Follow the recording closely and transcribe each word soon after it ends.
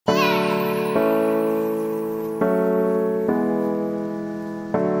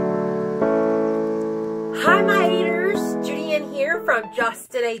from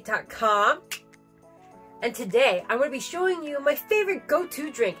Just8ate.com. And today I'm going to be showing you my favorite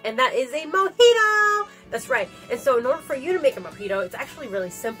go-to drink, and that is a mojito! That's right. And so in order for you to make a mojito, it's actually really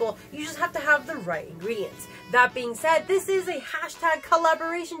simple. You just have to have the right ingredients. That being said, this is a hashtag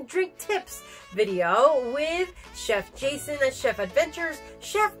collaboration drink tips video with Chef Jason at Chef Adventures,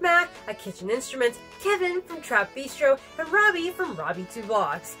 Chef Matt at Kitchen Instruments, Kevin from Trap Bistro, and Robbie from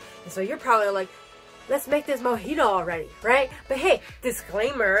Robbie2Vlogs. And so you're probably like, let's make this mojito already, right? But hey,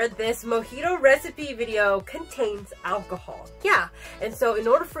 disclaimer, this mojito recipe video contains alcohol. Yeah, and so in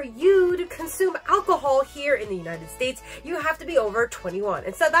order for you to consume alcohol here in the United States, you have to be over 21.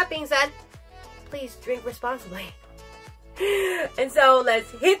 And so that being said, please drink responsibly. And so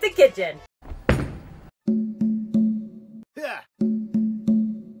let's hit the kitchen. Yeah.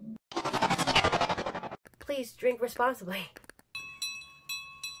 Please drink responsibly.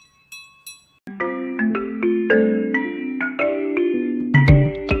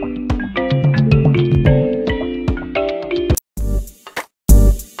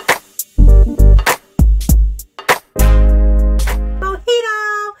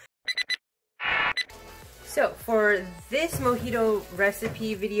 So for this mojito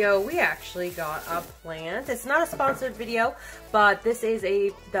recipe video, we actually got a plant. It's not a sponsored video, but this is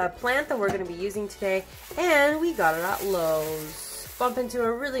the plant that we're going to be using today, and we got it at Lowe's. Bump into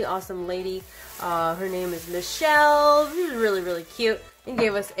a really awesome lady. Her name is Michelle. She's really cute, and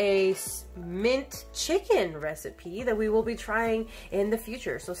gave us a mint chicken recipe that we will be trying in the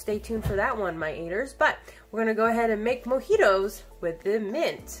future. So stay tuned for that one, my eaters. But we're gonna go ahead and make mojitos with the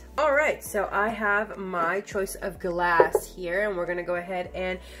mint. All right, so I have my choice of glass here, and we're gonna go ahead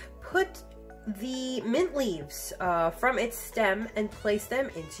and put the mint leaves from its stem and place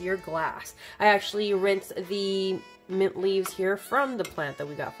them into your glass. I actually rinsed the mint leaves here from the plant that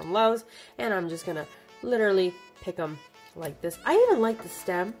we got from Lowe's, and I'm just gonna literally pick them like this. I even like the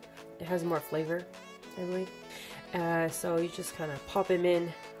stem. It has more flavor, I believe. So you just kind of pop them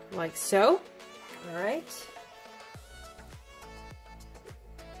in like so. All right.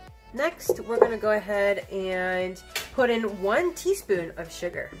 Next, we're gonna go ahead and put in 1 teaspoon of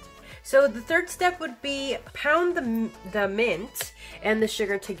sugar. So the third step would be pound the mint and the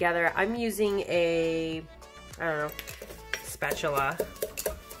sugar together. I'm using a, I don't know, spatula.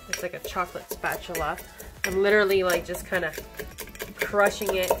 It's like a chocolate spatula. I'm literally like just kind of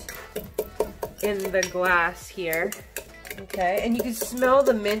crushing it in the glass here. Okay, and you can smell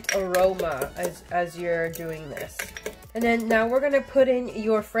the mint aroma as you're doing this. And then now we're gonna put in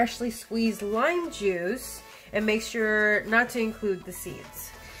your freshly squeezed lime juice, and make sure not to include the seeds.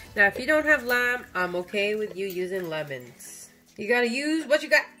 Now if you don't have lime, I'm okay with you using lemons. You gotta use what you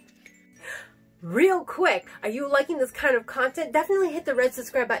got. Real quick, are you liking this kind of content? Definitely hit the red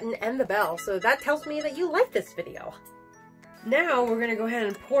subscribe button and the bell, so that tells me that you like this video. Now we're gonna go ahead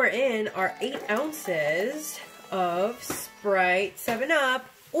and pour in our 8 ounces of Sprite, 7-Up,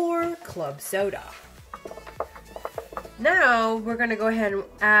 or Club Soda. Now we're gonna go ahead and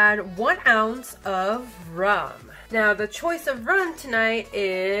add 1 ounce of rum. Now the choice of rum tonight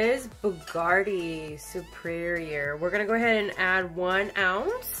is Bugatti Superior. We're gonna go ahead and add 1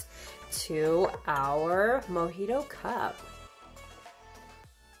 ounce to our mojito cup.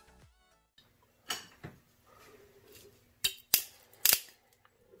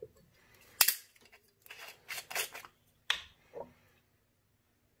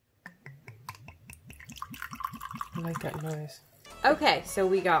 I like that noise. Okay, so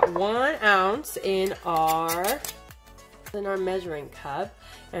we got 1 ounce in our measuring cup,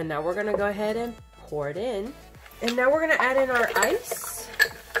 and now we're gonna go ahead and pour it in. And now we're gonna add in our ice.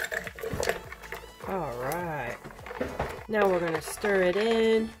 All right. Now we're gonna stir it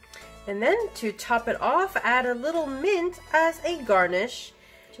in, and then to top it off, add a little mint as a garnish,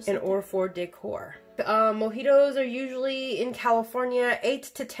 or for decor. Mojitos are usually in California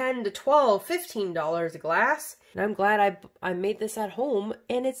 $8 to $10 to $12, $15 a glass. And I'm glad I made this at home,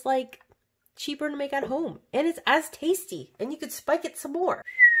 and it's like cheaper to make at home, and it's as tasty, and you could spike it some more.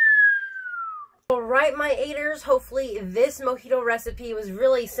 Alright, my eaters, hopefully this mojito recipe was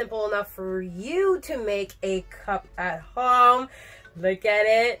really simple enough for you to make a cup at home. Look at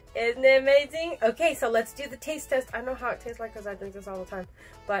it. Isn't it amazing? Okay, so let's do the taste test. I know how it tastes like because I drink this all the time.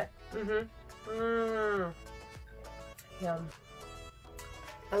 But, yum.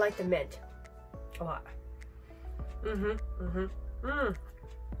 I like the mint a lot.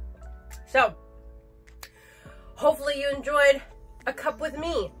 So, hopefully you enjoyed a cup with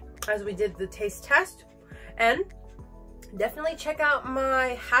me as we did the taste test, and definitely check out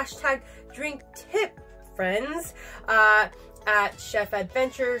my hashtag drink tip friends at Chef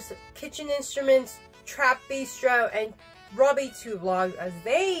Adventures, Kitchen Instruments, Trap Bistro, and Robbie2 Vlogs, as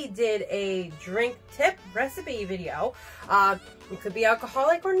they did a drink tip recipe video. It could be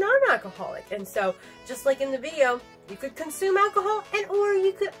alcoholic or non-alcoholic, and so just like in the video, you could consume alcohol and or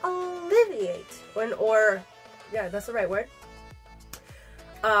you could alleviate yeah, that's the right word.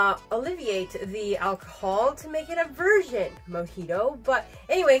 Alleviate the alcohol to make it a version mojito. But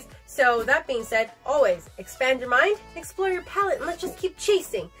anyways, so that being said, always expand your mind, explore your palate, and let's just keep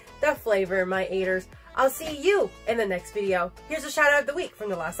chasing the flavor, my aters. I'll see you in the next video. Here's a shout out of the week from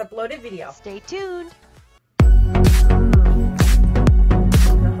the last uploaded video. Stay tuned.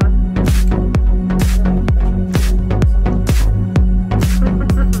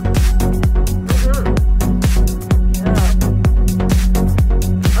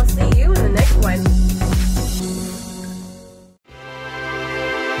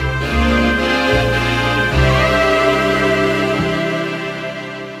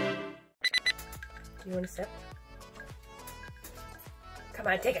 You want a sip? Come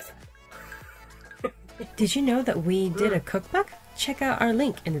on, take a sip. Did you know that we did a cookbook? Check out our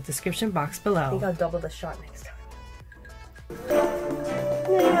link in the description box below. I think I'll double the shot next time.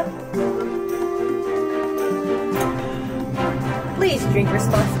 Yeah. Please drink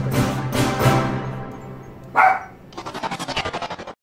responsibly.